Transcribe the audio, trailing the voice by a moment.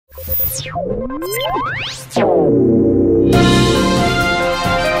Good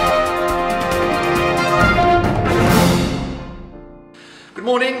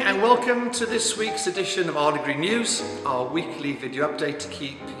morning and welcome to this week's edition of Ardley Green News, our weekly video update to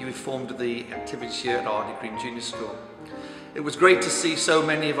keep you informed of the activities here at Ardley Green Junior School. It was great to see so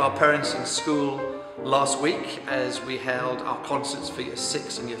many of our parents in school last week as we held our concerts for Year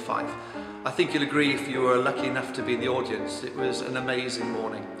 6 and Year 5. I think you'll agree if you were lucky enough to be in the audience. It was an amazing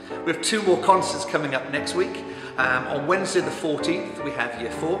morning. We have 2 more concerts coming up next week. On Wednesday the 14th we have Year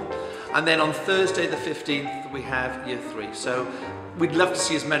 4 and then on Thursday the 15th we have Year 3. So we'd love to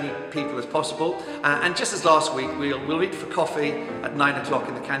see as many people as possible, and just as last week we'll meet for coffee at 9 o'clock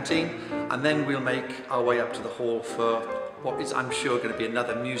in the canteen, and then we'll make our way up to the hall for what is, I'm sure, going to be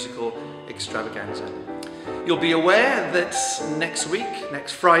another musical extravaganza. You'll be aware that next week,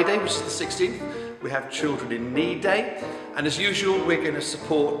 next Friday, which is the 16th, we have Children in Need Day, and as usual we're going to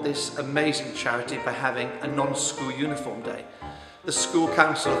support this amazing charity by having a non-school uniform day. The school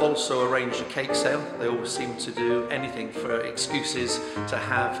council have also arranged a cake sale. They always seem to do anything for excuses to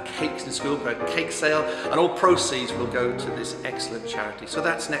have cakes in school, but a cake sale, and all proceeds will go to this excellent charity. So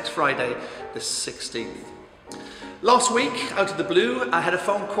that's next Friday, the 16th. Last week, out of the blue, I had a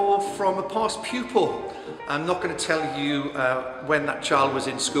phone call from a past pupil. I'm not going to tell you when that child was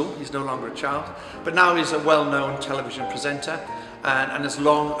in school. He's no longer a child, but now he's a well-known television presenter. And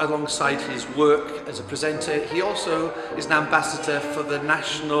alongside his work as a presenter, he also is an ambassador for the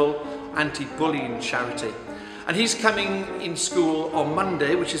National Anti-Bullying Charity. And he's coming in school on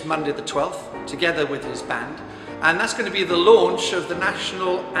Monday, which is Monday the 12th, together with his band. And that's going to be the launch of the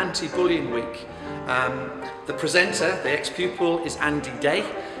National Anti-Bullying Week. The presenter, the ex-pupil, is Andy Day,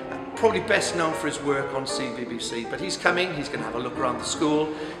 probably best known for his work on CBBC, but he's coming, he's going to have a look around the school,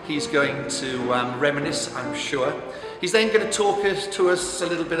 he's going to reminisce, I'm sure. He's then going to talk to us a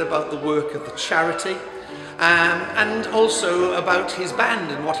little bit about the work of the charity, and also about his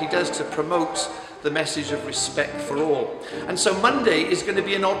band and what he does to promote the message of respect for all. And so Monday is going to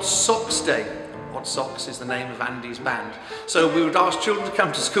be an Odd Socks Day. Odd Socks is the name of Andy's band. So we would ask children to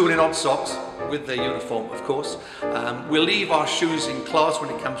come to school in odd socks, with their uniform of course. We'll leave our shoes in class when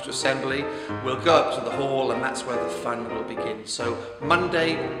it comes to assembly. We'll go up to the hall and that's where the fun will begin. So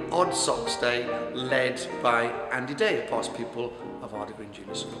Monday, Odd Socks Day, led by Andy Day, a past pupil of Ardley Green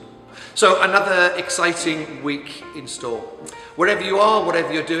Junior School. So another exciting week in store. Wherever you are,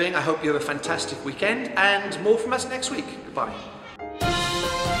 whatever you're doing, I hope you have a fantastic weekend, and more from us next week. Goodbye.